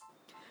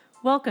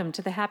Welcome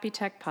to the Happy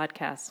Tech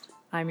Podcast.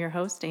 I'm your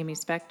host, Amy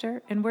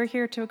Spector, and we're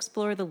here to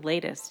explore the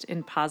latest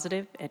in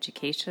positive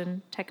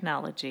education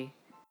technology.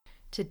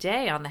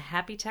 Today on the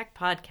Happy Tech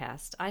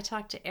Podcast, I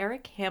talk to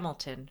Eric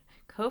Hamilton,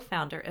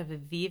 co-founder of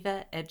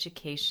Aviva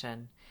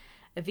Education.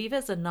 Aviva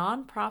is a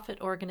nonprofit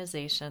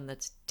organization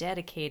that's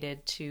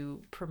dedicated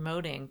to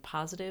promoting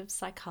positive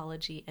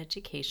psychology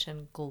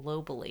education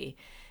globally.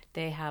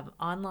 They have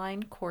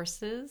online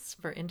courses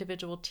for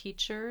individual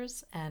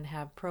teachers and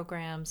have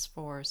programs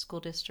for school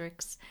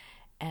districts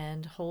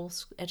and whole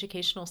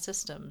educational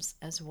systems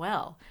as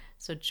well.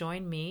 So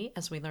join me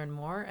as we learn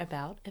more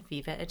about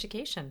Aviva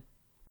Education.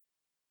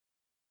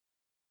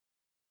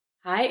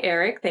 Hi,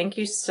 Eric. Thank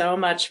you so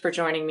much for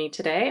joining me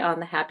today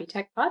on the Happy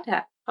Tech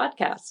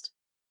Podcast.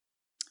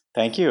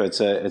 Thank you. It's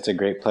a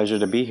great pleasure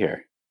to be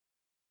here.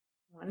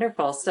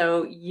 Wonderful.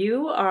 So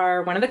you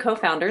are one of the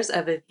co-founders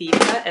of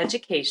Aviva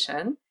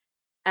Education.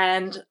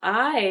 And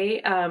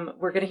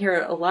we're going to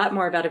hear a lot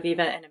more about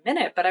Aviva in a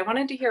minute, but I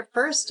wanted to hear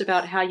first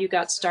about how you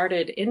got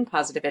started in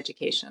positive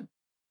education.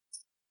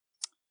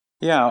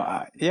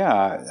 Well,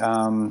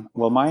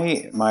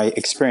 my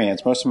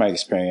experience, most of my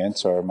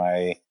experience, or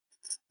my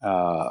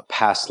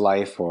past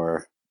life,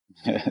 or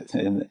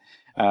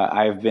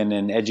I've been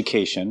in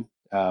education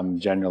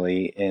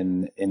generally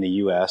in the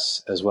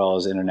U.S. as well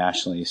as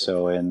internationally,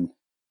 so in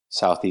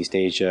Southeast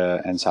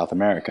Asia and South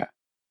America,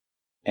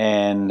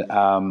 and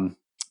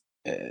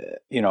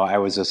I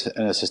was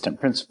an assistant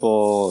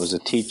principal, I was a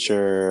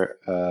teacher,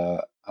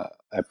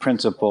 a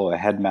principal, a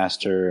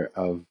headmaster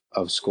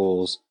of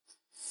schools.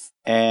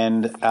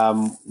 And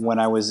when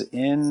I was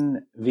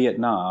in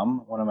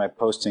Vietnam, one of my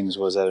postings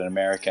was at an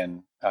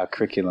American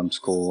curriculum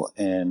school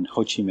in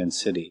Ho Chi Minh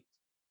City,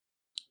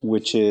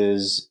 which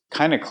is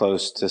kind of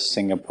close to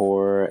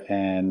Singapore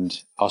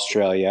and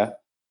Australia.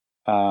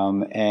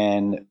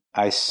 And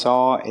I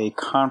saw a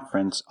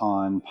conference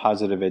on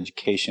positive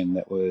education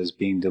that was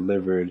being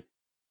delivered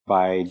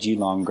by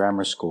Geelong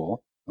Grammar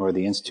School, or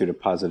the Institute of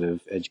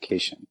Positive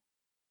Education.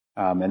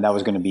 And that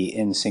was going to be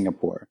in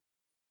Singapore.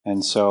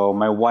 And so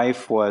my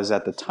wife was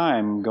at the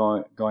time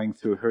going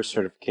through her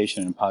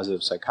certification in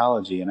positive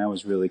psychology, and I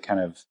was really kind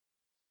of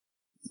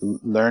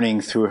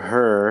learning through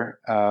her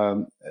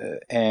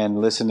and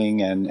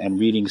listening and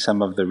reading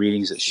some of the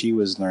readings that she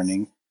was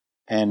learning.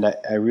 And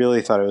I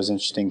really thought it was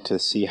interesting to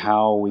see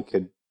how we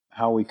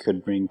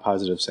could bring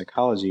positive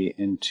psychology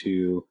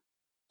to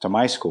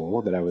my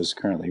school that I was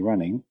currently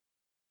running.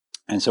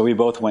 And so we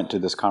both went to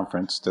this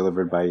conference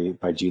delivered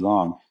by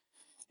Geelong.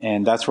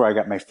 And that's where I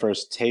got my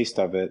first taste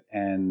of it,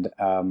 and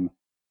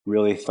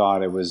really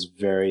thought it was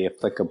very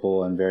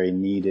applicable and very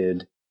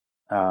needed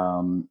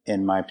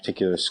in my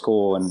particular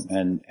school,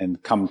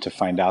 and come to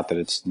find out that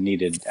it's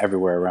needed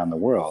everywhere around the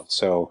world.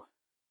 So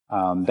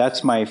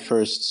that's my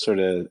first sort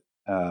of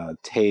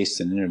taste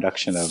and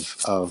introduction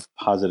of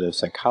positive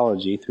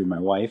psychology through my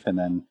wife, and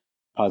then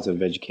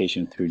positive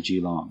education through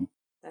Geelong.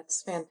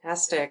 That's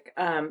fantastic.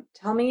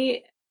 Tell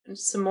me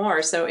some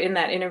more. So in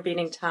that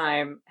intervening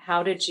time,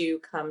 how did you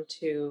come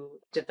to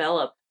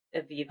develop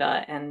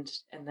Aviva, and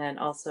then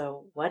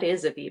also what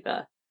is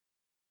Aviva?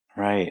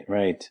 Right.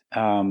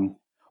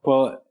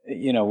 Well,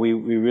 we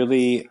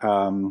really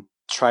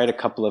tried a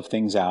couple of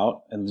things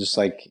out, and just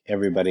like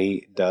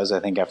everybody does, I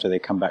think after they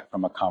come back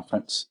from a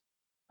conference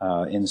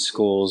in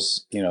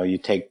schools, you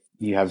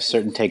have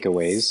certain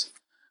takeaways,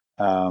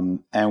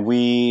 and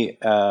we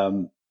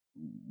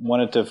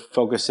wanted to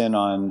focus in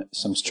on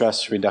some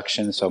stress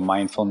reduction, so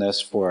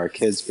mindfulness for our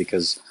kids,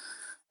 because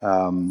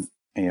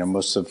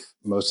most of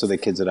the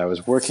kids that I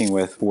was working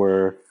with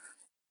were,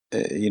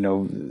 there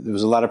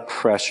was a lot of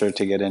pressure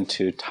to get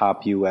into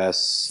top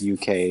US,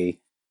 UK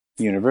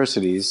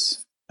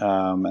universities,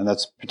 and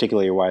that's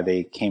particularly why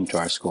they came to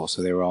our school.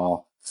 So they were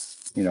all,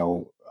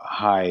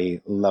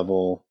 high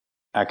level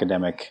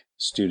academic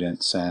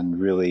students and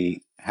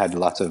really had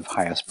lots of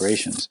high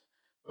aspirations.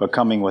 But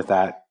coming with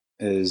that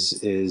is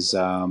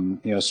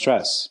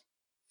stress.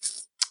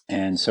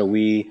 And so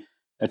we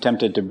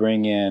attempted to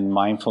bring in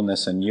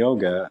mindfulness and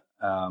yoga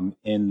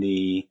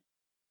we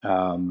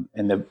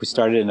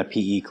started in a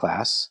PE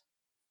class,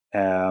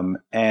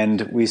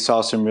 and we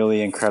saw some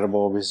really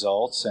incredible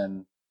results,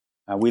 and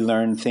we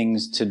learned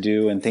things to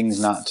do and things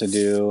not to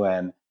do,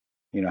 and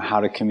how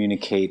to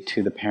communicate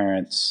to the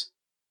parents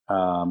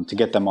to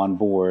get them on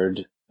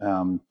board,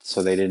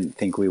 so they didn't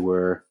think we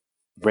were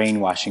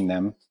brainwashing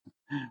them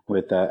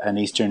with an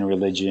Eastern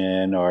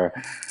religion or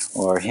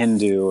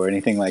Hindu or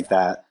anything like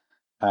that.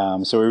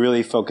 So we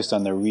really focused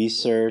on the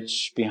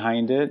research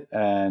behind it,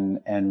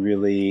 and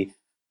really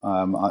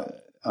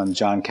on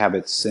Jon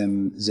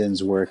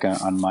Kabat-Zinn's work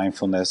on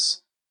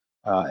mindfulness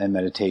and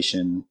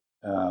meditation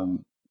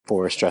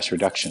for stress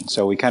reduction.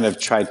 So we kind of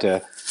tried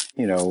to,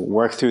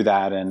 work through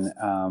that, and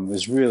it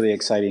was really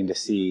exciting to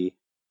see,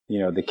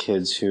 the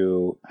kids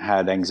who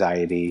had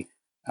anxiety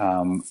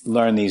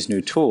learn these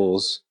new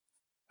tools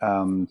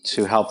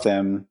to help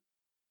them,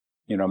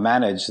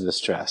 manage the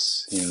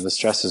stress. The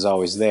stress is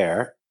always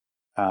there,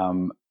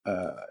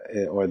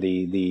 or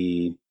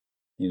the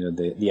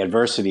the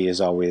adversity is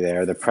always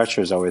there, the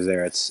pressure is always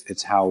there.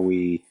 It's how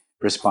we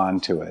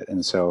respond to it.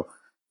 And so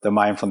the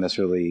mindfulness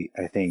really,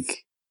 I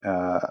think,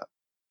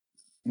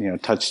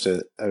 touched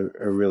a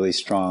really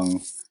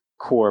strong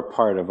core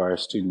part of our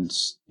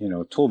students,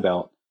 tool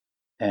belt.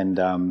 And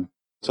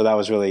so that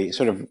was really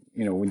sort of,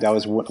 that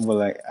was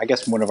I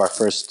guess one of our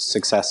first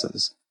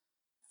successes.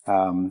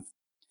 And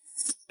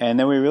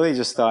then we really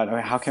just thought,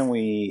 how can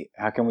we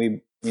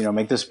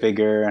make this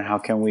bigger, and how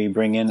can we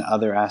bring in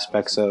other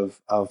aspects of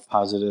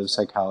positive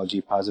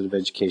psychology, positive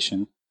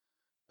education?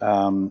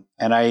 And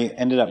I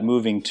ended up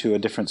moving to a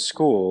different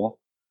school,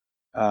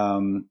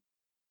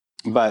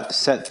 but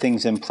set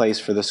things in place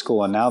for the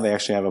school. And now they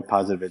actually have a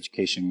positive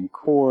education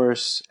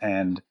course,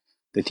 and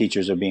the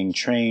teachers are being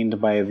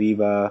trained by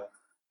Aviva,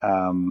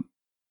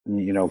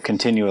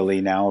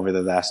 continually now over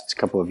the last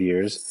couple of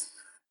years.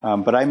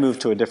 But I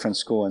moved to a different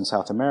school in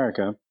South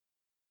America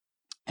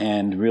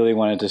and really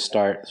wanted to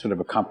start sort of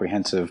a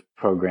comprehensive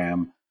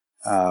program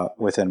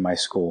within my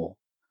school.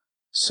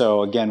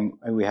 So again,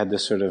 we had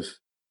this sort of,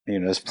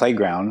 this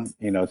playground,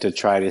 to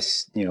try to,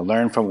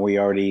 learn from what we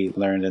already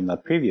learned in the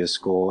previous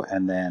school,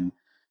 and then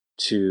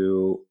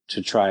to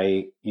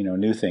try,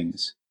 new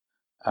things.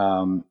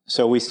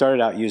 So we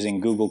started out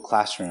using Google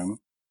Classroom,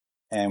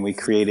 and we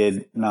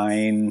created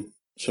 9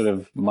 sort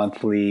of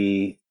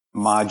monthly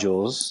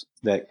modules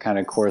that kind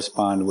of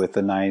correspond with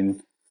the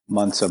 9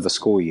 months of the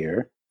school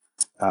year.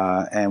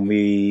 And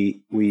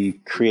we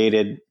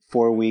created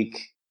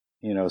 4-week,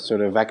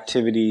 sort of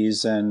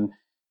activities and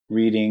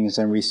readings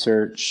and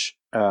research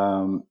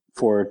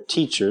for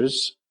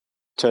teachers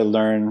to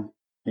learn,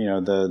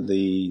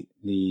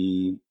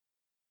 the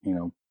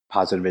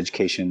positive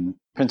education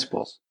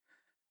principles.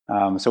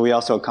 So we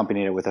also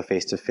accompanied it with a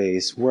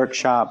face-to-face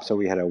workshop. So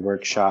we had a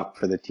workshop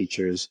for the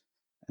teachers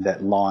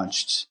that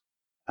launched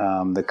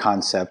the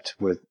concept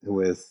with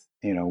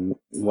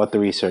what the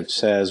research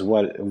says,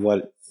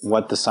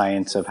 what the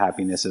science of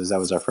happiness is. That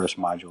was our first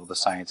module, the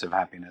science of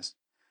happiness.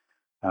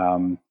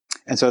 And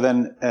so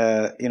then,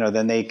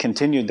 then they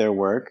continued their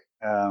work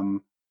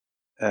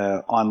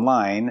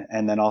online,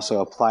 and then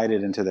also applied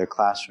it into their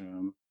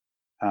classroom,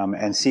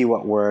 and see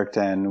what worked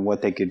and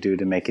what they could do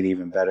to make it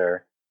even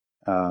better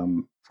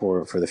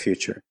for the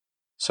future.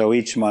 So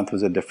each month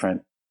was a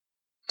different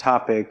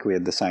topic. We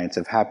had the science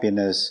of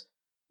happiness,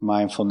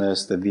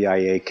 mindfulness, the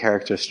VIA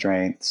character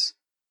strengths,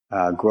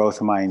 growth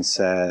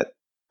mindset,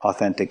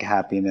 authentic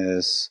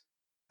happiness,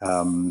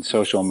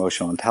 social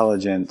emotional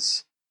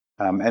intelligence.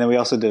 And then we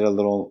also did a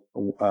little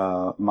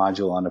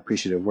module on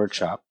appreciative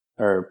workshop,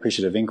 or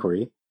appreciative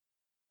inquiry.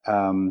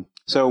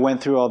 So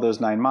went through all those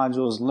 9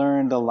 modules,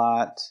 learned a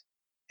lot,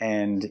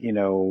 and,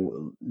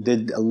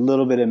 did a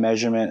little bit of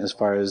measurement as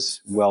far as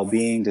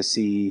well-being to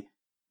see,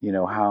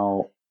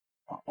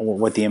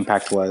 what the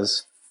impact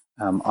was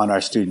on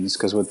our students.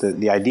 Because what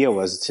the idea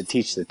was to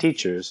teach the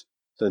teachers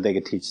so that they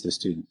could teach the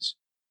students.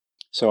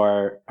 So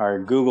our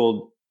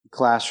Google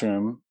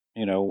Classroom,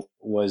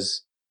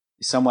 was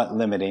somewhat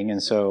limiting.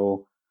 And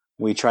so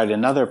we tried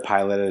another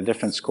pilot at a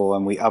different school,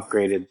 and we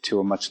upgraded to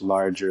a much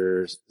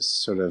larger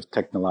sort of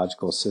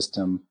technological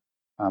system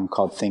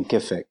called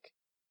Thinkific,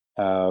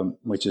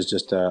 which is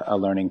just a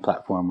learning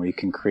platform where you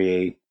can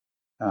create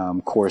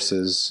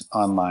courses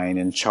online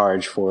and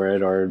charge for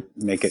it, or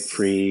make it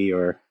free,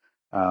 or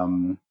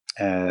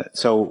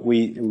so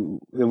we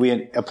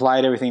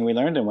applied everything we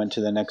learned and went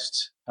to the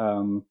next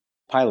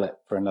pilot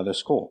for another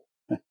school.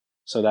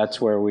 So that's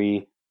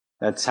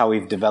how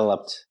we've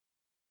developed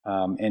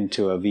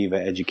into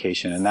Aviva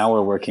Education. And now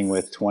we're working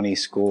with 20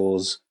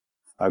 schools,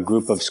 a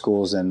group of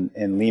schools in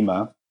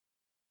Lima.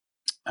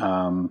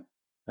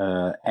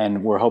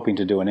 And we're hoping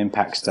to do an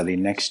impact study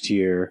next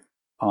year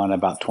on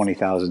about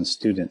 20,000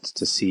 students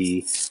to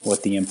see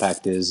what the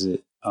impact is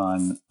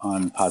on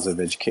positive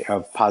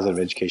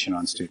education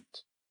on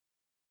students.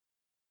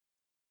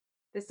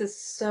 This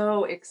is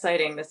so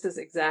exciting. This is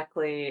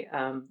exactly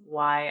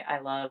why I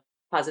love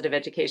positive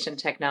education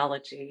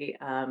technology.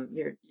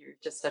 You're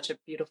just such a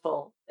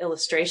beautiful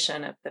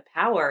illustration of the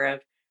power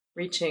of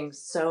reaching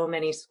so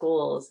many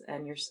schools,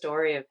 and your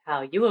story of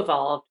how you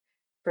evolved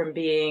from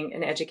being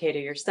an educator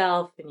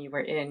yourself, and you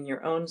were in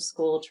your own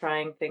school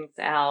trying things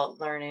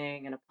out,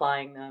 learning and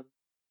applying them,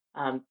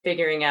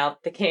 figuring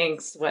out the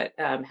kinks,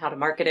 how to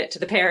market it to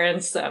the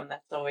parents.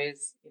 That's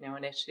always,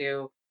 an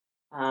issue,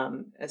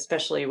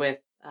 especially with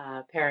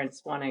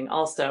parents wanting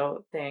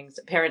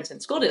parents in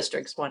school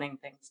districts wanting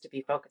things to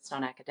be focused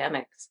on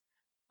academics.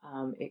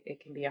 It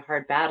can be a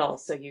hard battle.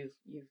 So you've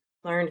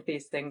learned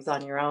these things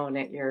on your own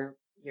at your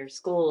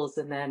schools,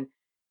 and then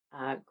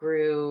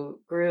grew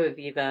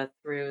Aviva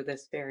through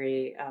this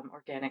very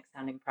organic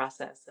sounding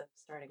process of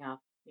starting off,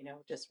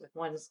 just with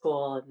one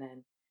school, and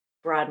then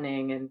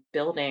broadening and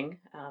building,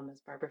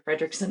 as Barbara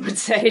Fredrickson would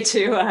say,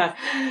 to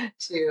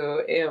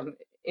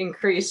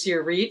increase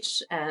your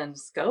reach and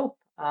scope,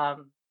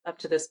 up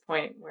to this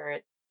point where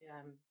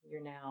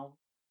you're now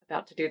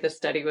about to do this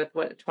study with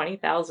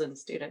 20,000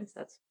 students.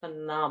 That's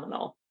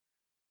phenomenal.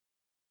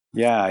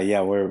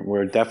 Yeah,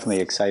 we're definitely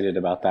excited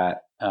about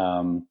that.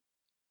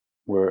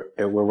 we're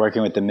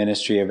working with the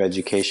Ministry of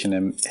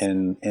Education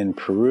in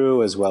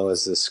Peru, as well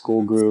as the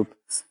school group.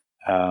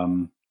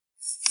 We're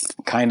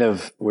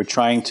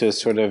trying to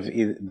sort of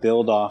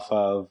build off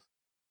of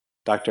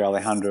Dr.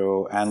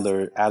 Alejandro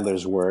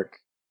Adler's work,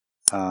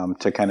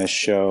 to kind of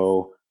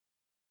show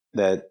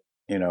that,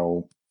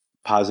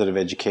 positive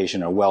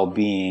education or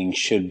well-being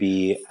should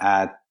be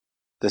at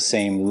the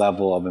same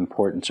level of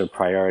importance or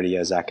priority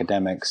as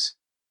academics.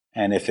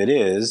 And if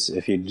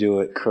you do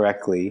it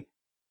correctly,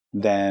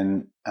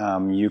 then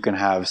you can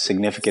have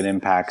significant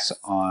impacts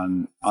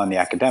on the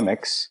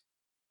academics,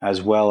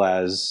 as well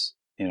as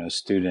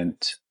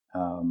student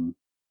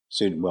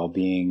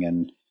well-being,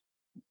 and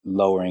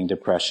lowering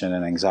depression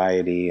and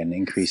anxiety and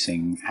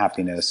increasing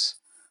happiness.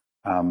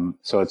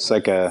 So it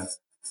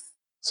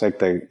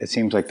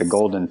seems like the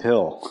golden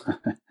pill.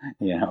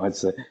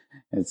 It's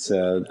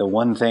the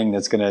one thing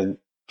that's going to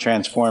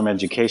transform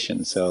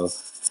education. So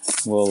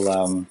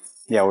we're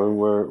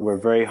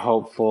very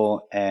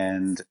hopeful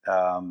and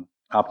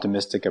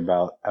optimistic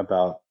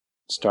about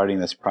starting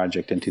this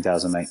project in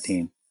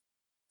 2019.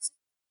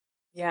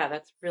 Yeah,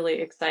 that's really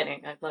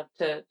exciting. I'd love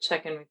to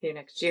check in with you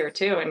next year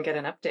too and get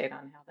an update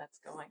on how that's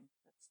going.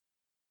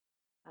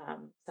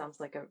 Sounds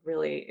like a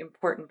really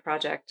important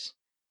project.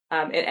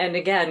 And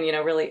again,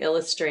 really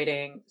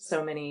illustrating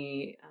so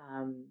many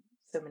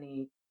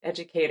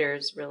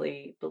educators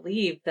really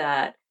believe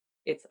that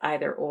it's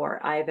either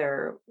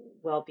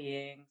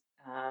well-being,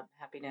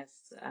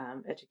 happiness,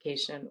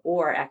 education,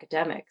 or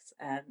academics.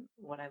 And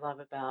what I love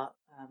about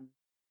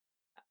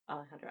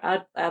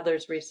Alejandro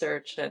Adler's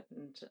research and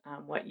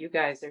what you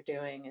guys are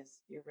doing is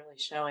you're really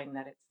showing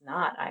that it's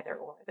not either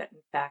or, that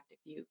in fact, if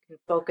you can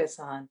focus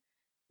on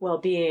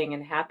well-being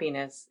and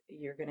happiness,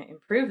 you're going to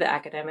improve the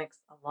academics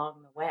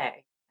along the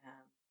way.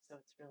 So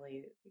it's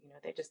really,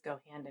 they just go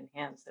hand in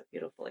hand so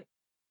beautifully.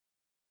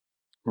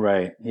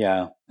 Right.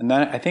 Yeah. And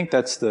I think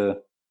that's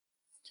the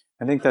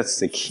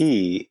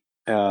key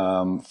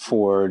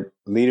for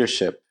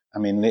leadership. I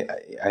mean,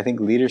 I think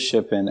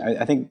leadership, and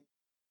I think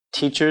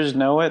teachers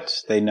know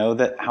it. They know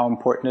that how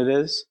important it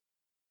is.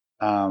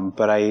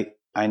 But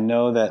I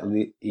know that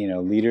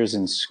leaders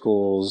in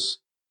schools,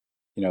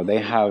 they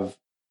have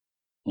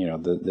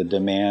the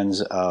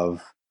demands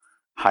of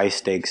high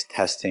stakes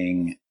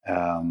testing,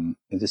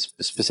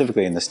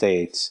 specifically in the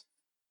States,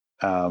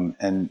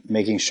 and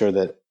making sure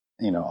that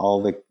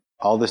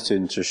all the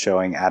students are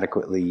showing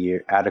adequate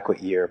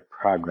year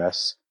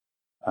progress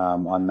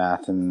on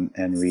math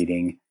and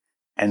reading,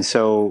 and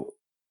so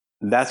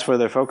that's where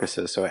their focus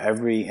is. So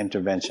every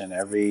intervention,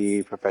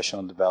 every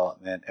professional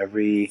development,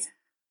 every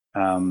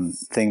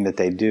thing that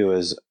they do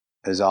is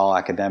all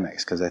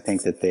academics, because I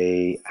think that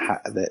the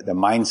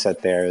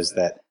mindset there is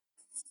that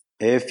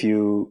if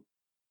you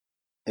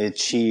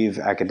achieve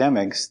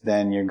academics,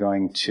 then you're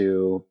going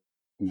to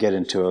get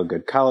into a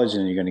good college,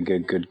 and you're going to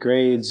get good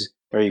grades,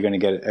 or you're going to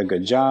get a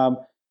good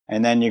job,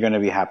 and then you're going to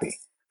be happy.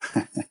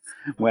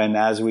 When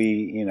as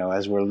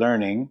we're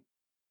learning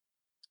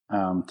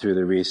through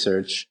the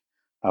research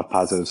of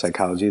positive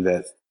psychology,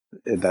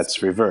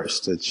 that's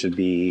reversed. It should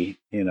be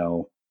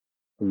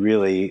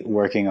really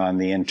working on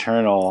the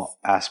internal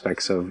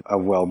aspects of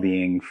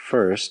well-being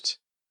first,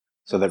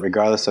 so that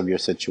regardless of your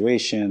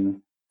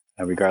situation,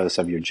 regardless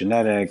of your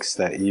genetics,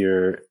 that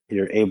you're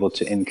able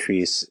to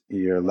increase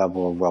your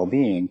level of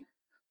well-being.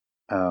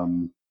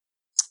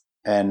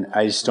 And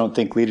I just don't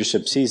think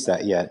leadership sees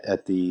that yet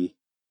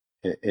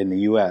in the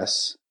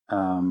U.S.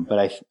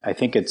 But I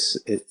think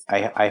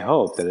I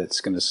hope that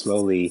it's going to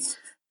slowly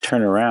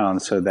turn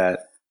around, so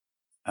that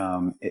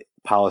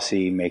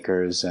policy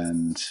makers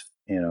and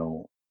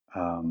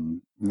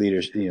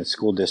leaders,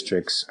 school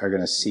districts are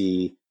going to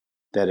see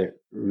that it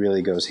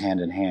really goes hand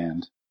in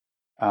hand.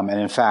 And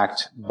in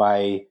fact,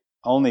 by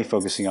only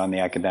focusing on the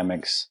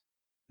academics,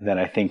 then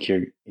I think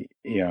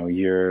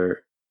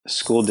your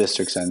school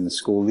districts and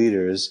school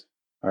leaders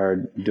are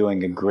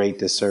doing a great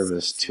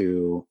disservice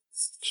to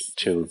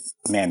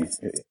man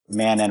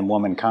and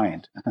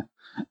womankind.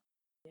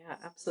 Yeah,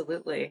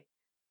 absolutely.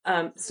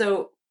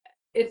 So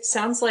it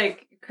sounds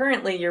like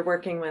currently you're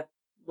working with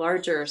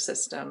larger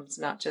systems,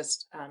 not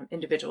just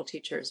individual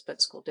teachers,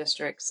 but school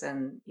districts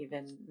and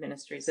even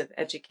ministries of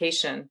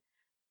education.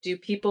 Do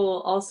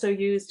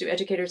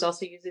educators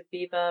also use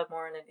Aviva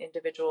more on an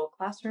individual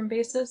classroom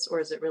basis, or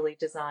is it really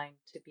designed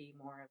to be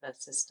more of a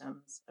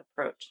systems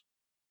approach?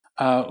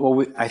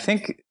 I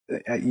think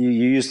you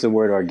used the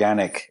word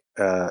organic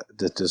to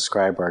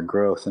describe our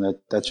growth, and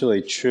that's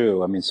really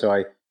true. I mean, so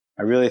I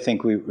really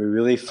think we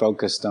really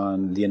focused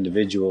on the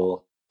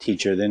individual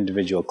teacher, the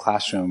individual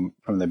classroom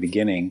from the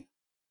beginning,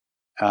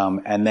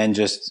 and then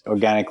just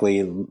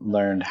organically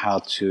learned how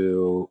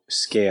to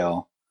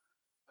scale.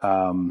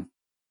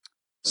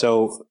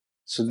 So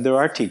there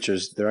are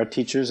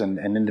teachers and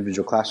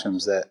individual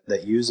classrooms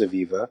that use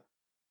Aviva.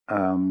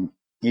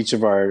 Each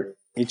of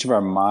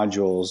our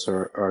modules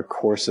or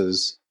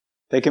courses,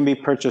 they can be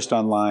purchased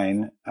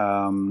online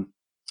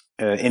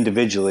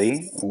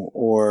individually,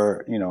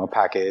 or a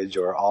package,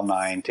 or all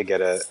 9 to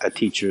get a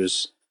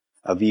teacher's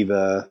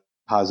Aviva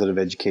Positive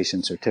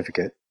Education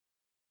Certificate.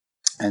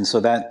 And so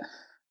that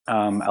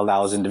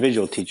allows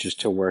individual teachers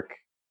to work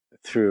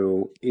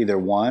through either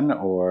one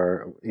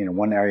or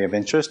one area of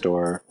interest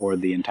or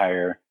the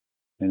entire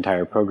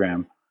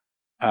program.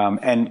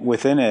 And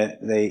within it,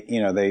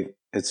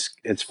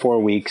 it's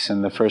 4 weeks,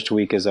 and the first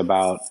week is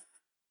about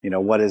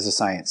what does the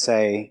science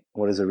say,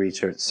 what does the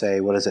research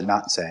say, what does it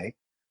not say,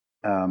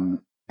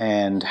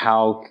 and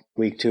how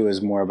week 2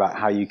 is more about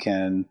how you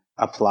can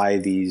apply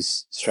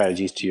these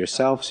strategies to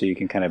yourself, so you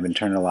can kind of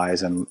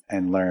internalize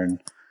and learn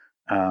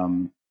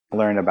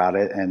about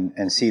it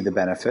and see the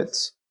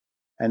benefits.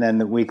 And then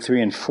the week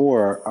 3 and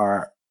 4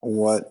 are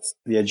what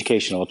the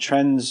educational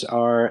trends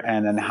are,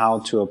 and then how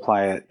to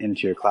apply it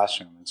into your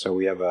classroom. And so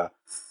we have a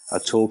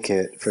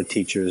toolkit for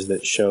teachers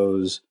that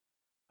shows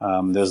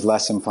there's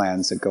lesson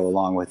plans that go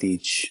along with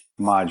each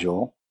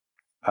module,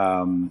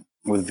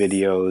 with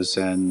videos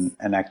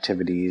and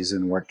activities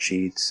and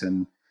worksheets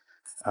and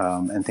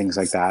things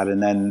like that.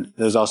 And then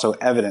there's also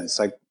evidence,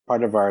 like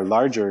part of our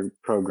larger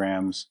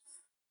programs.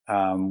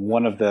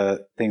 One of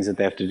the things that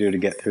they have to do to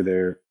get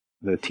through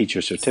the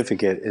teacher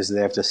certificate is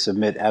they have to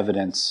submit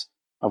evidence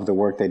of the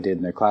work they did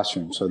in their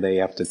classroom. So they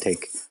have to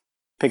take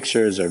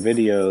pictures or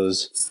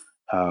videos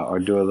or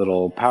do a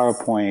little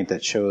PowerPoint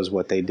that shows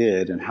what they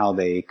did and how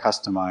they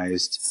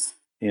customized,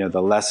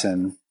 the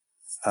lesson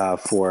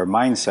for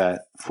mindset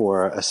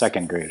for a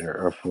second grader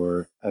or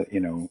for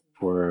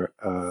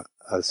a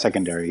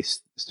secondary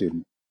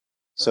student.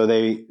 So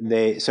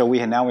we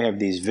have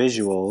these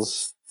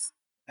visuals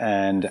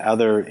and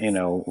other,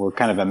 we're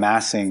kind of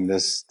amassing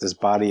this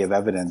body of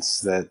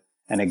evidence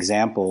and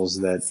examples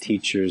that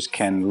teachers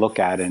can look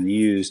at and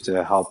use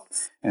to help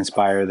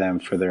inspire them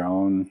for their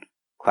own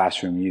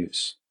classroom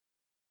use.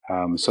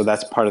 So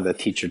that's part of the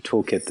teacher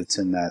toolkit that's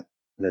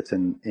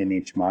in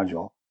each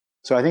module.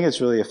 So I think it's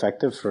really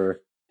effective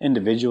for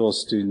individual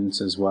students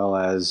as well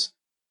as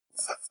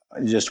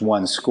just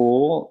one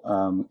school.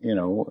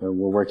 We're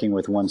working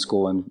with one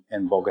school in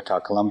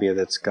Bogota, Colombia,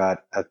 that's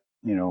got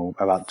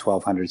about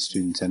 1,200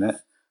 students in it.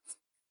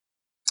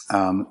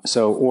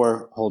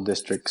 Or whole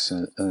districts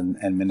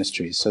and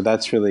ministries. So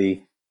that's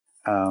really,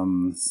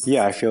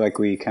 I feel like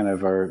we kind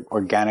of are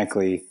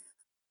organically,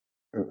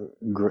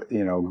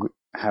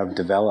 have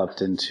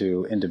developed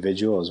into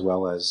individual as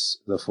well as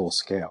the full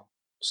scale.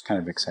 It's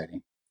kind of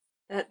exciting.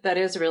 That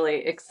is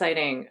really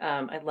exciting.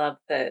 I love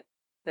that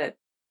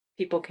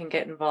people can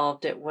get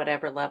involved at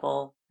whatever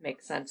level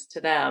makes sense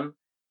to them.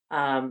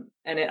 And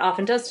it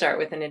often does start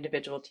with an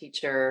individual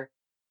teacher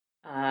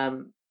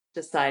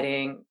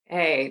deciding,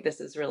 hey,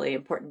 this is really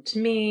important to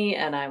me,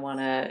 and I want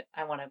to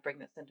bring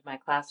this into my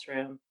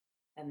classroom,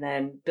 and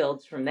then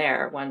builds from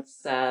there.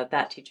 Once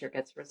that teacher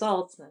gets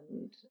results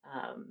and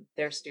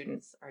their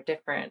students are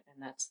different,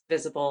 and that's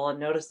visible and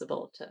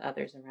noticeable to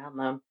others around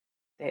them,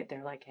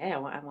 they're like, hey, I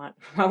want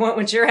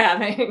what you're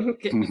having.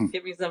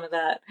 give me some of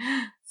that.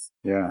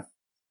 Yeah.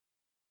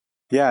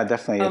 Yeah,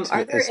 definitely. It's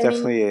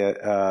definitely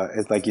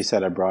it's like you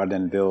said, a broad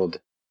and build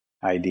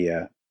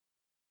idea.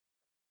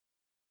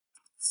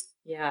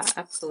 Yeah,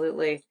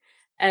 absolutely.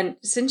 And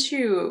since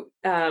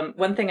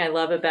one thing I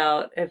love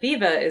about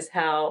Aviva is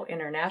how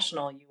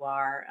international you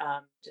are.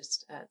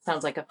 Just it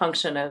sounds like a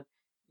function of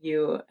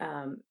you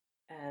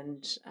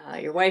and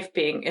your wife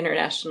being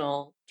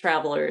international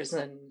travelers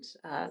and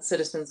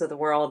citizens of the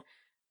world.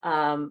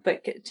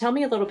 But tell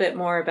me a little bit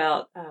more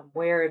about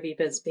where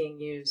Aviva is being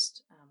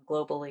used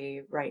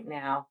globally right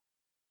now.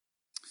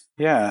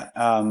 Yeah.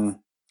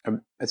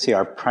 Let's see.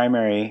 Our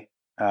primary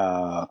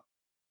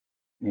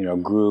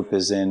group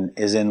is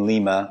in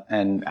Lima,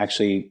 and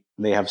actually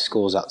they have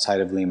schools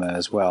outside of Lima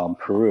as well, in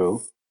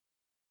Peru.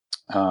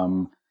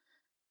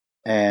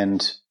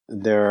 And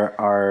there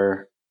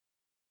are,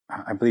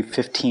 I believe,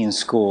 15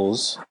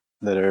 schools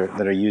that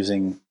are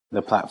using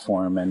the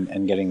platform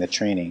and getting the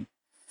training.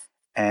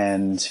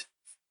 And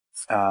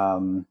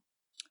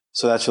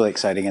so that's really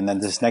exciting. And then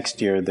this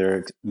next year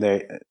they're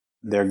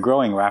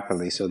growing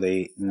rapidly. So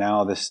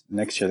this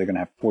next year they're going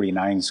to have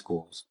 49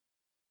 schools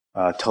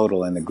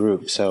total in the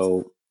group.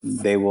 So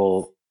they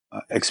will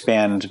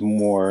expand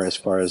more as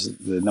far as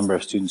the number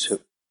of students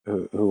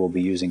who will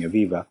be using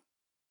Aviva.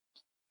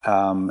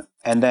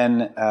 And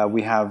then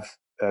we have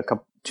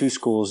two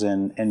schools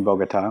in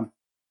Bogota,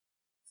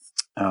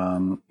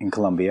 in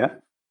Colombia.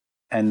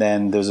 And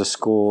then there's a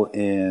school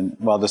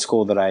the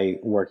school that I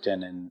worked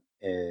in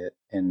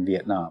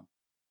Vietnam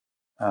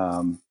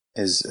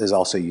is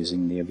also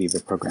using the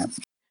Aviva program.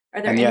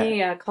 Are there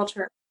any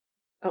culture?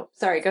 Oh,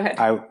 sorry, go ahead.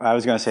 I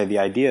was going to say the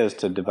idea is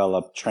to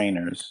develop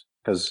trainers,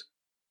 because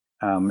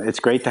it's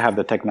great to have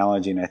the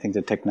technology, and I think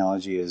the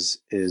technology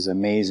is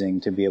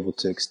amazing to be able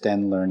to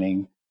extend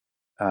learning.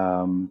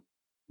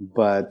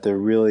 But there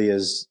really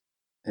is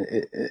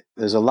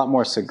there's a lot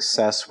more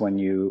success when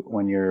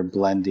you're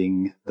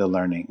blending the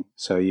learning.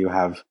 So you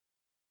have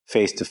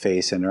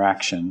face-to-face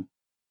interaction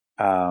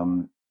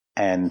and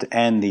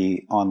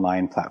the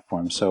online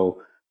platform.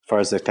 So as far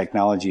as the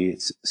technology,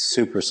 it's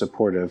super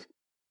supportive.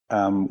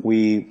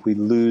 We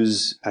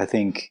lose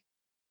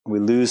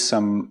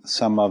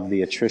some of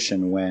the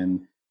attrition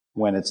when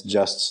it's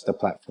just the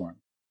platform.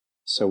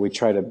 So we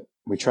try to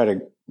we try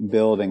to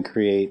build and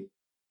create,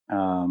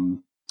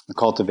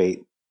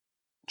 cultivate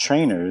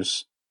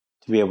trainers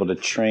to be able to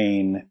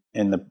train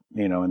in the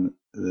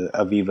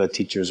Aviva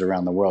teachers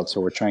around the world.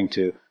 So we're trying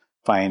to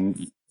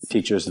find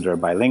teachers that are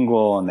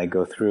bilingual, and they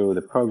go through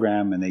the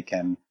program and they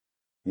can,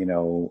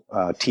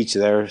 teach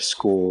their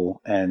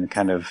school and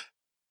kind of,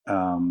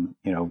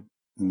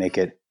 make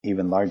it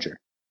even larger.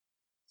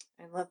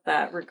 I love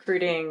that,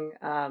 recruiting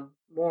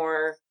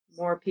more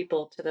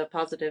people to the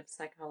positive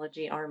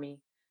psychology army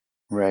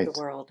Right. of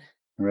the world.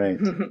 Right.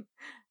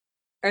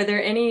 Are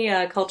there any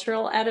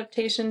cultural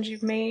adaptations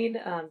you've made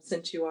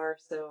since you are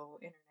so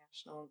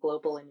international and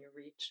global in your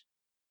reach?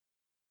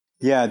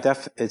 Yeah,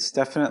 it's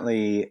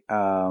definitely,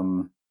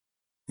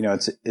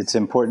 it's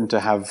important to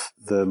have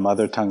the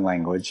mother tongue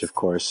language, of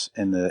course,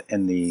 on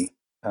the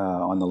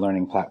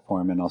learning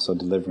platform, and also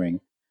delivering,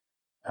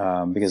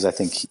 because I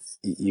think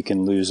you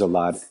can lose a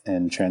lot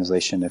in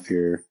translation if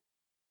you're,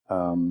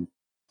 you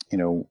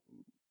know,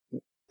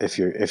 if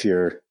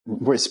you're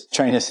we're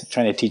trying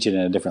to teach it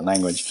in a different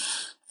language.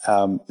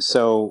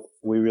 So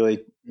we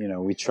really,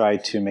 we try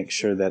to make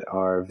sure that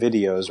our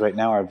videos, right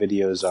now our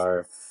videos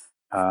are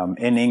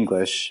in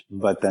English,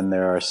 but then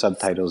there are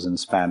subtitles in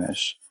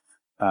Spanish.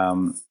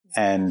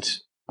 And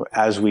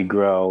as we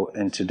grow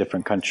into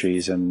different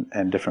countries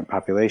and different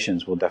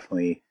populations, we'll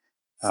definitely,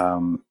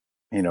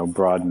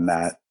 broaden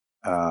that,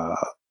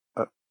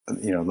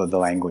 the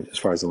language, as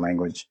far as the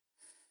language.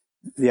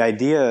 The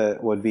idea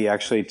would be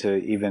actually to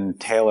even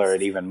tailor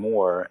it even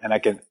more.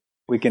 And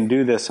we can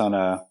do this on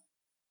a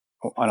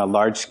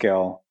large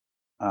scale.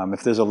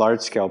 If there's a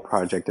large scale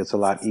project, it's a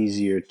lot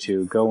easier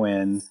to go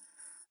in,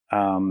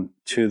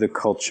 to the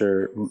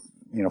culture,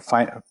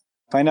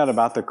 find out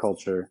about the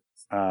culture,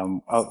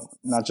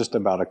 not just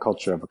about a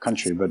culture of a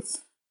country, but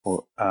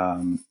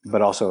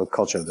also a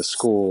culture of the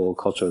school,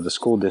 culture of the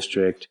school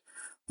district.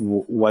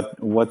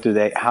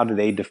 How do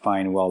they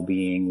define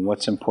well-being?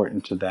 What's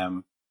important to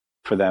them,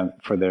 for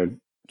their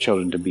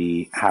children to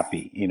be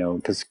happy?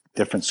 Because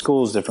different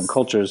schools, different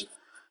cultures,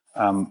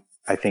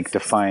 I think,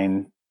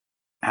 define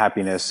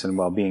happiness and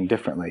well-being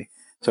differently.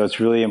 So it's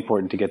really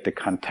important to get the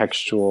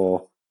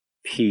contextual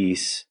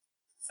piece,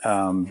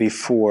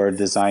 before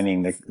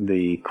designing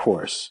the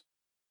course.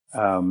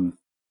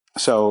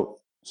 So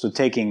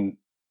taking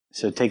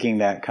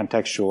that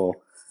contextual,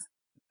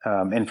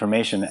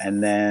 information,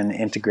 and then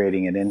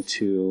integrating it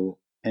into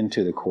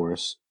the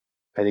course,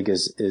 I think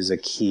is a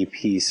key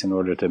piece in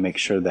order to make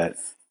sure that,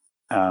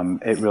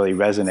 it really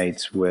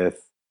resonates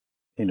with,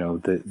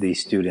 the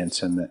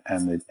students and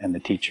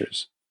the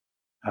teachers.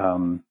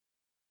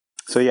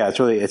 So yeah,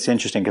 it's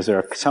interesting, because there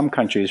are some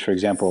countries, for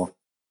example,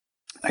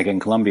 like in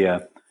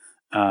Colombia,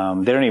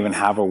 they don't even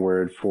have a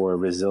word for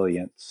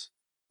resilience.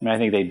 I mean, I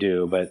think they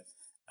do, but,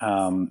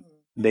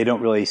 they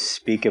don't really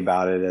speak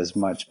about it as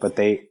much. But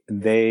they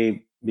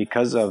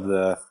because of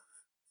the,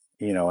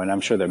 and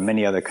I'm sure there are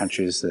many other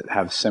countries that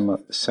have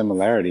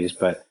similarities,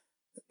 but,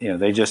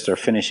 they just are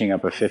finishing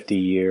up a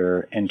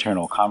 50-year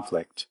internal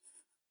conflict,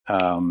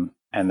 and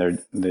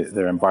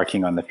they're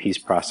embarking on the peace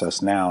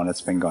process now, and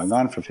it's been going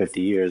on for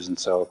 50 years, and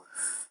so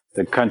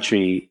the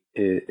country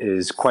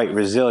is quite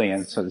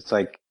resilient. So it's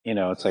like,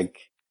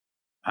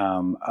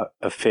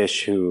 a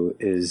fish who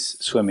is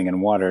swimming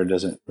in water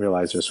doesn't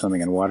realize they're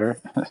swimming in water.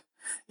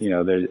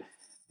 They're,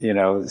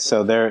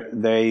 so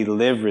they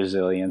live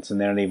resilience, and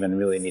they don't even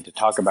really need to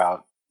talk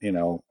about,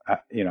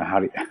 how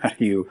do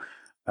you,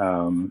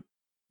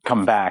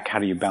 come back? How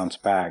do you bounce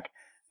back?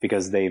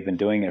 Because they've been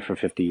doing it for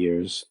 50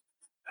 years.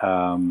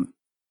 So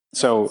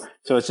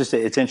it's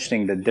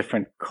interesting that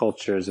different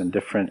cultures and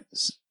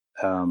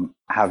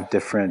have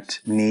different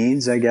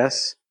needs, I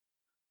guess.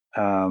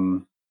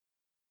 So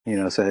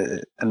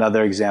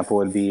another example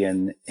would be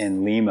in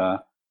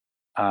Lima,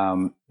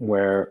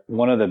 where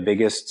one of the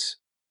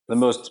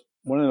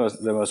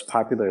most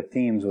popular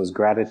themes was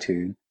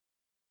gratitude,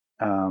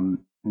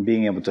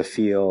 being able to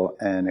feel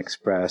and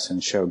express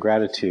and show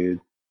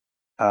gratitude.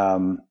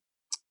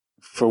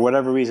 For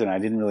whatever reason, I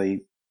don't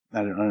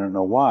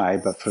know why,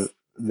 but for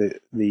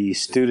the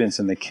students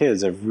and the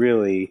kids have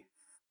really,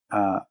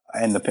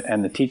 and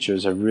the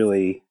teachers have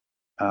really,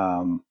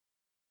 you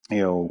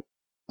know,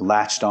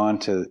 latched on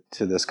to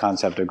this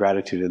concept of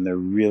gratitude, and they're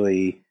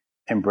really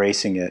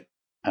embracing it.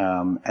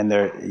 And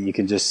you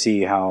can just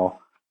see how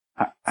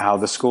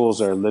the schools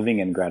are living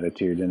in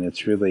gratitude, and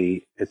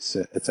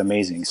it's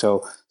amazing.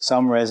 So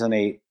some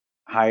resonate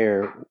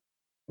higher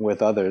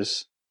with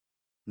others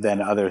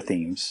than other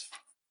themes.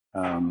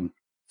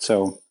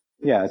 So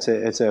yeah,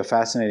 it's a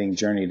fascinating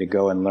journey to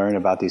go and learn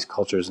about these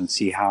cultures and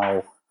see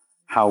how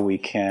we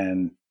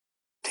can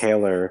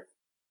tailor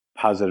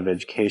positive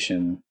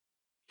education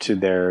to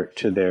their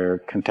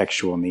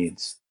contextual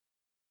needs.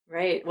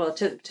 Right. Well,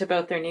 to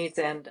both their needs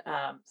and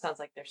sounds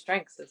like their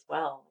strengths as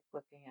well.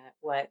 Looking at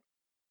what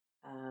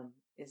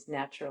is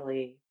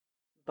naturally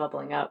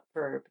bubbling up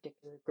for a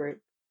particular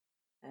group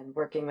and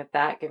working with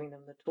that, giving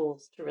them the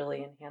tools to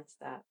really enhance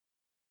that.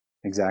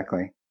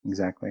 Exactly.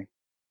 Great.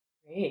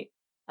 Do you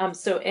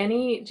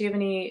have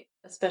any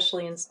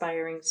especially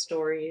inspiring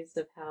stories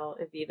of how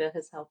Aviva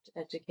has helped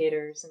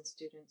educators and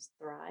students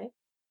thrive.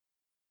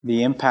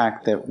 The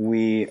impact that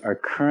we are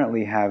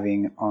currently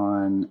having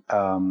on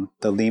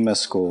the Lima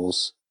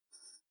schools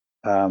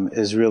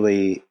is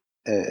really,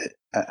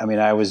 I mean,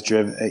 I was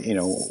driven,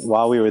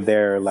 while we were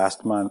there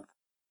last month,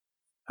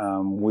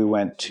 we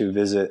went to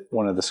visit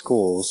one of the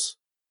schools.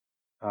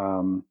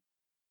 And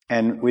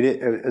we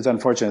did, it's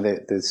unfortunate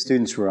that the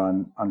students were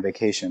on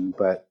vacation,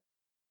 but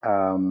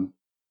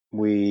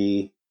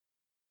we,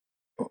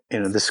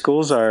 the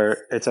schools are,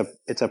 it's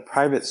a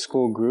private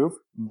school group,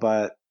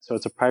 but so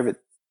it's a private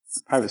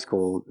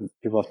school.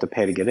 People have to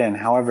pay to get in.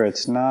 However,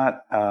 it's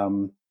not,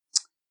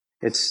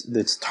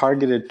 it's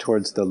targeted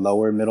towards the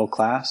lower middle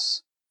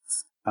class.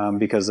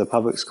 Because the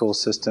public school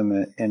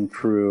system in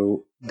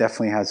Peru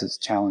definitely has its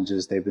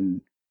challenges. They've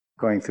been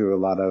going through a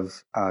lot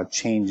of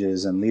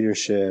changes in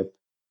leadership,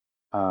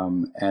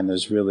 and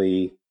there's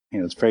really,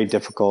 it's very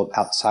difficult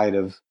outside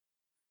of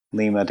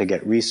Lima to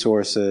get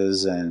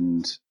resources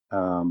and,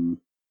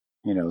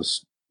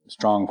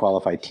 strong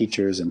qualified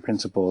teachers and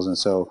principals. And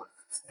so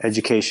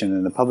education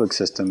in the public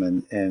system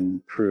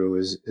in Peru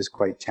is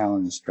quite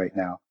challenged right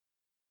now.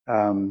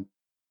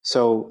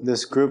 So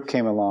this group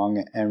came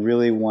along and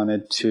really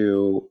wanted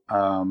to,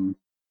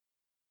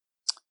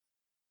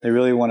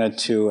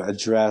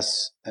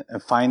 address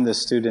and find the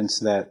students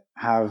that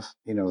have,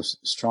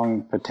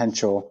 strong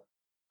potential,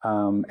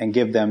 and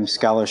give them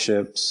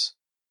scholarships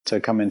to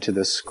come into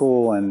the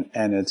school. And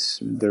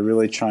they're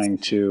really trying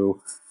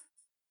to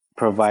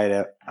provide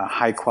a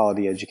high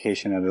quality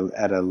education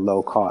at a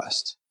low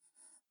cost.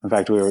 In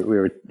fact, we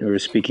were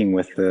speaking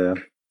with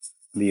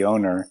the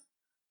owner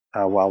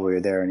while we were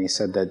there, and he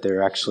said that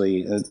they're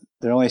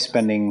only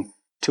spending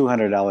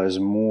 $200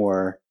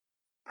 more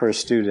per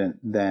student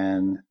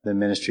than the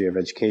Ministry of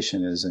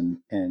Education is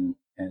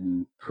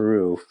in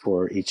Peru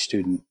for each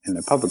student in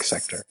the public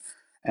sector,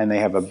 and they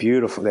have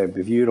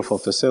beautiful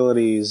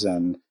facilities,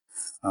 and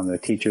their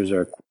teachers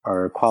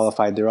are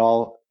qualified. They're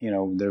all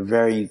they're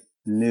very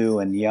new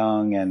and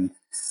young and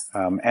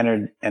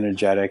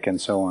energetic and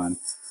so on,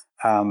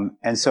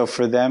 and so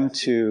for them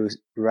to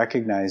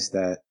recognize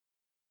that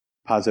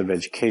positive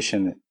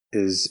education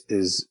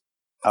is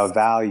a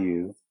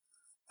value,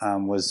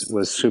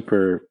 was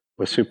super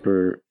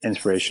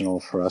inspirational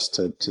for us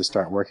to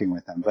start working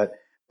with them. But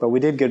we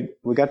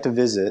got to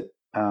visit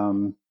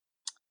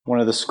one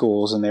of the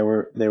schools, and they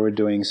were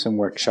doing some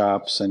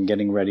workshops and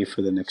getting ready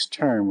for the next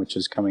term, which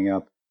is coming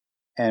up.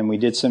 And we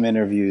did some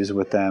interviews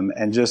with them,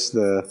 and just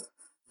the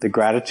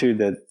gratitude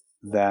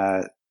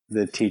that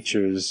the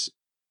teachers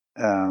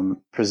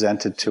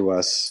presented to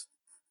us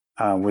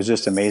was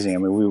just amazing. I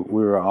mean,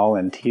 we were all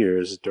in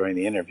tears during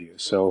the interview.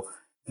 So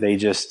they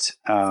just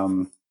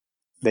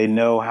they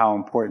know how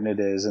important it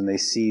is, and they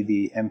see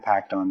the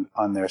impact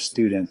on their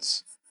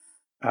students.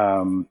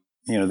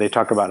 They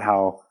talk about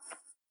how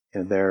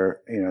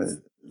they're,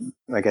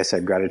 like I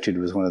said, gratitude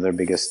was one of their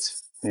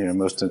biggest,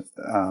 most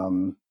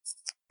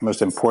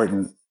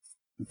important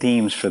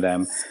themes for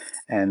them.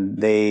 And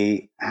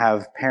they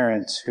have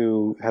parents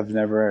who have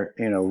never,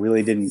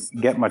 really didn't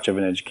get much of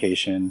an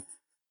education,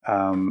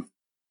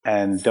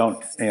 and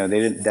don't,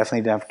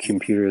 definitely have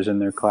computers in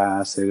their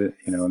class. They,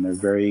 and they're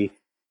very,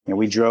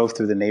 we drove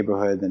through the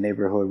neighborhood. The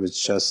neighborhood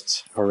was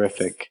just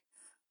horrific,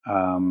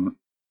 and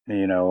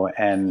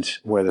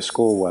where the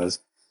school was.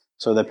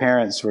 So the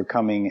parents were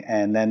coming,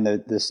 and then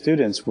the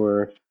students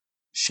were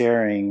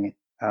sharing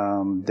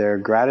their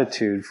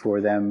gratitude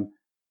for them,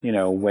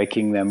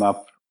 waking them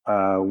up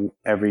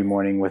every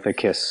morning with a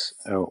kiss,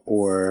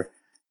 or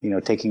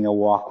taking a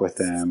walk with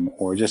them,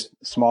 or just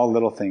small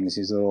little things.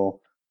 These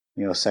little,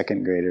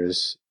 second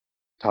graders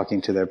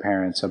talking to their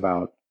parents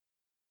about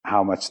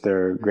how much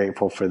they're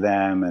grateful for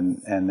them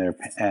and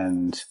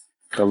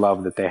the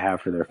love that they have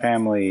for their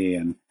family.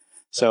 And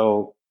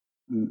so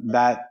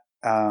that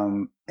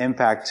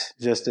impact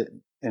just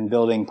in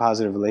building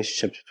positive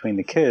relationships between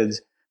the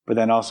kids, but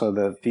then also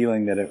the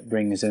feeling that it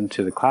brings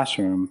into the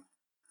classroom,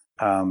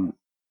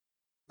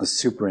 was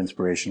super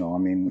inspirational. I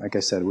mean, like I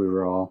said, we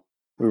were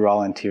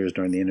all in tears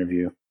during the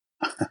interview.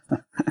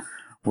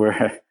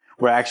 Where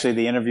actually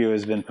the interview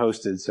has been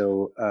posted,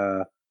 so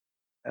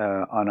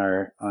on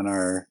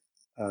our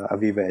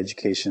Aviva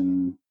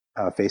Education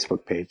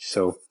Facebook page.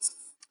 So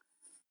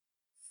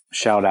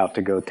shout out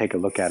to go take a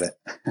look at it.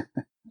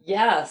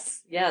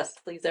 Yes,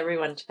 please,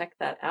 everyone, check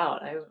that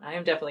out. I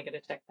am definitely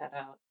going to check that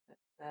out.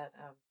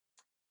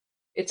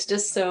 It's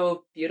just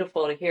so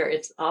beautiful to hear.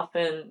 It's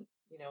often,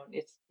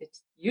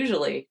 it's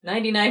usually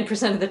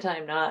 99% of the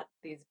time not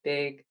these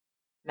big,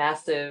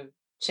 massive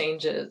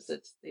changes.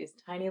 It's these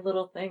tiny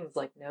little things,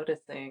 like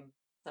noticing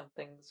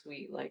something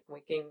sweet, like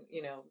waking,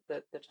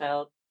 the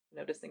child,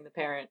 noticing the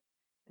parent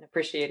and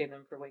appreciating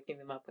them for waking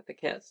them up with a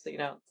kiss.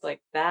 It's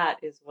like that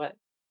is what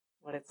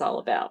it's all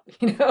about.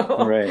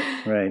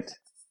 Right.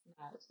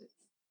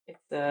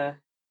 It's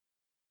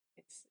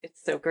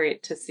it's so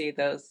great to see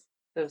those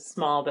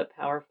small but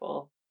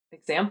powerful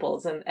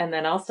examples, and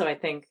then also I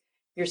think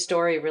your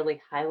story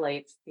really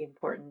highlights the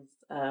importance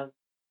of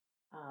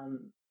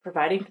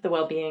providing for the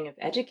well-being of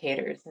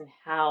educators and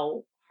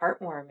how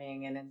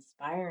heartwarming and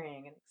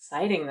inspiring and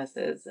exciting this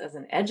is as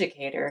an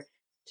educator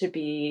to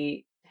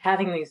be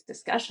having these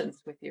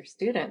discussions with your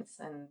students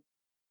and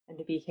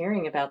to be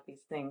hearing about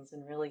these things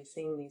and really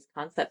seeing these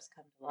concepts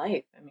come to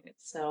life. I mean,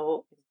 it's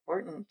so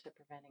important to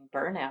preventing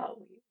burnout.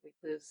 We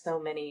lose so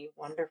many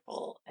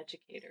wonderful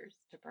educators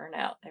to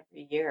burnout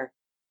every year.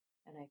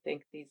 And I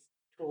think these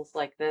tools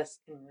like this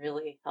can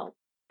really help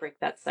break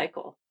that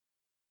cycle.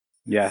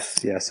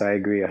 Yes, I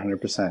agree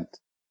 100%.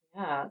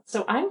 Yeah.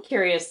 So I'm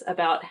curious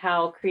about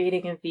how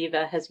creating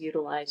Aviva has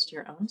utilized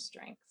your own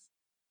strengths.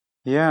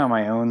 Yeah,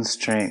 my own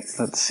strength.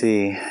 Let's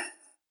see.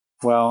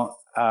 Well,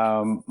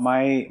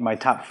 my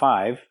top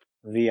five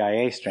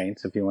VIA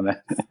strengths, if you want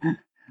to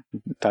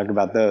talk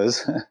about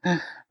those,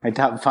 my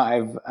top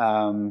five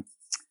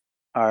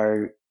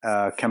are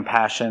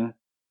compassion,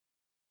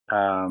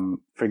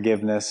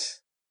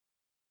 forgiveness,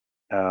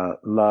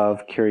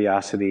 love,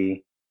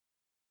 curiosity,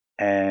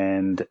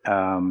 and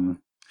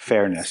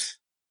fairness.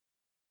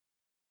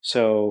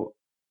 So,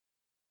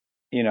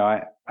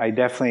 I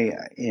definitely,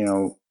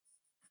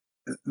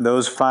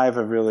 those five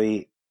have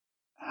really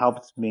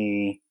helped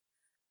me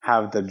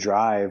have the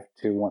drive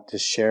to want to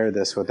share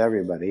this with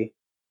everybody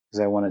because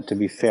I want it to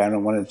be fair. I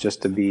don't want it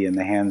just to be in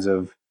the hands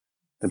of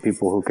the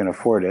people who can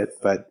afford it,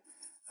 but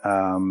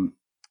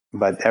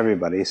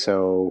everybody.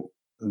 So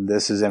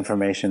this is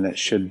information that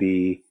should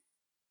be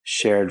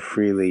shared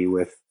freely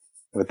with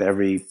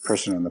every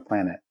person on the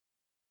planet.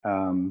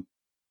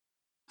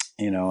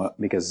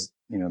 Because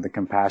the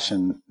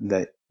compassion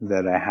that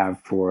I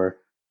have for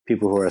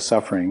people who are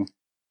suffering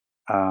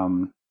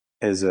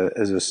is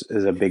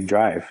a big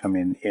drive. I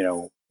mean,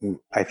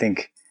 I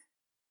think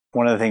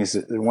one of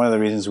the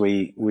reasons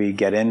we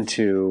get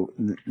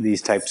into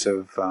these types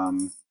of uh,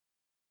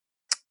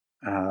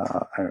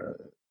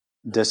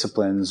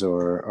 disciplines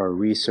or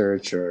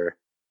research or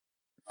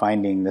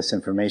finding this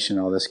information,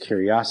 all this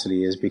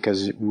curiosity, is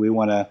because we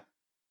want to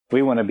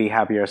be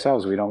happy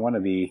ourselves. We don't want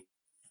to be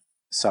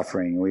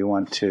suffering. We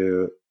want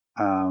to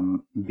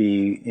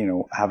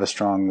have a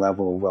strong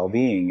level of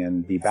well-being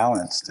and be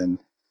balanced. And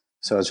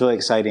so it's really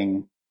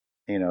exciting,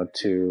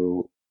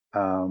 to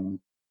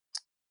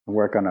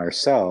work on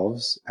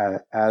ourselves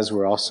as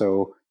we're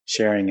also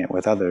sharing it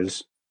with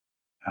others,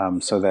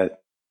 so that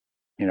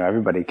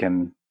everybody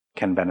can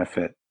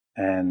benefit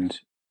and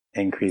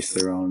increase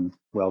their own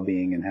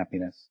well-being and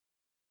happiness.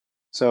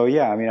 So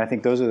yeah, I mean, I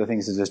think those are the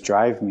things that just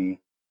drive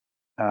me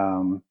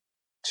to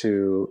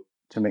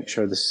make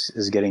sure this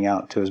is getting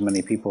out to as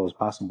many people as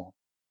possible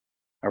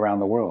around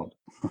the world.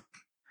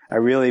 I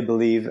really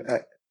believe.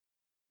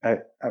 I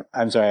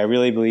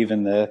really believe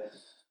in the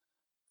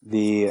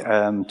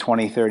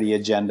 2030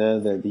 agenda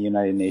that the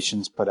United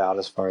Nations put out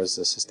as far as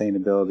the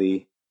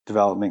sustainability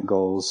development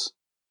goals,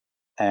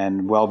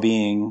 and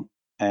well-being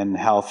and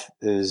health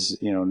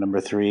is number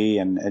 3,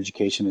 and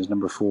education is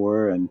number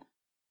 4, and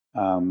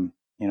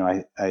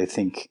I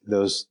think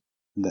that's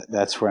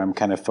where I'm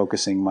kind of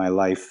focusing my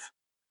life.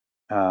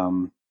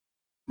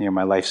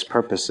 My life's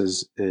purpose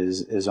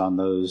is on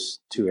those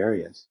 2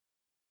 areas.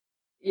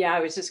 Yeah,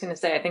 I was just going to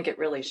say, I think it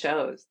really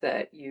shows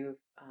that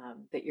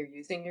that you're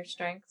using your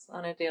strengths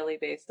on a daily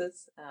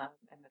basis,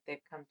 and that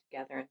they've come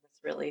together in this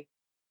really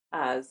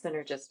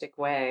synergistic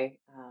way,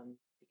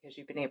 because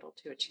you've been able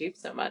to achieve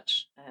so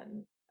much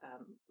and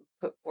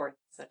put forth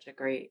such a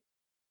great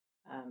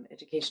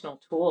educational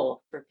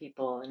tool for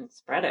people and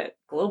spread it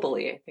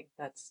globally. I think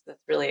that's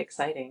really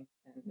exciting,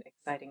 and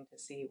exciting to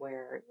see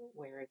where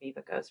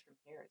Aviva goes from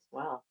here as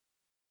well.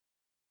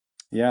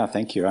 Yeah,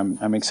 thank you.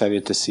 I'm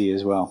excited to see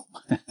as well.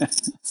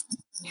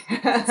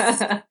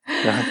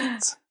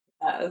 Yes.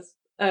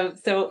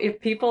 So if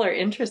people are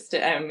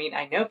interested, I mean,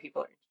 I know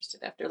people are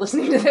interested after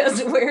listening to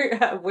this.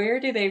 Where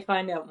do they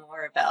find out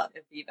more about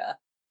Aviva?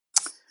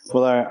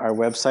 Well, our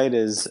website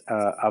is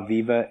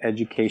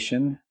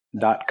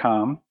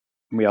avivaeducation.com.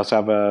 We also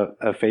have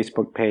a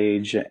Facebook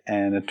page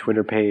and a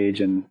Twitter page,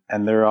 and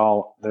they're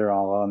all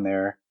on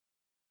there,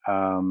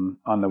 on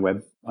the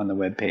web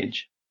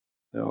page.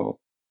 So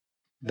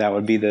that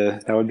would be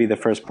the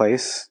first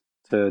place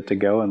to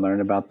go and learn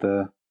about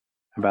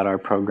our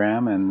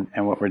program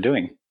and what we're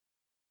doing.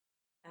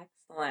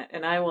 Excellent.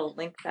 And I will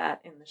link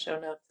that in the show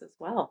notes as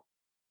well.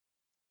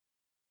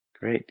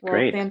 Great.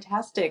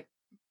 Fantastic.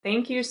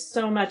 Thank you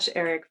so much,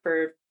 Eric,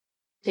 for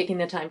taking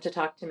the time to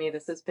talk to me.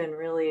 This has been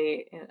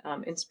really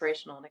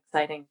inspirational and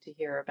exciting to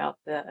hear about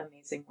the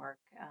amazing work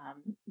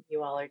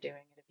you all are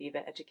doing at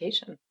Aviva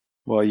Education.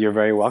 Well, you're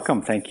very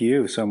welcome. Thank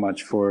you so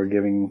much for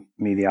giving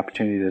me the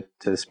opportunity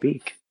to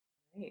speak.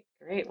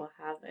 Great. Well,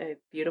 have a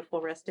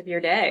beautiful rest of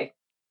your day.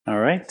 All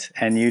right.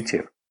 And you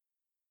too.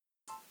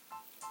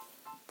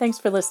 Thanks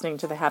for listening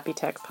to the Happy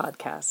Tech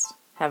Podcast.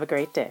 Have a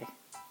great day.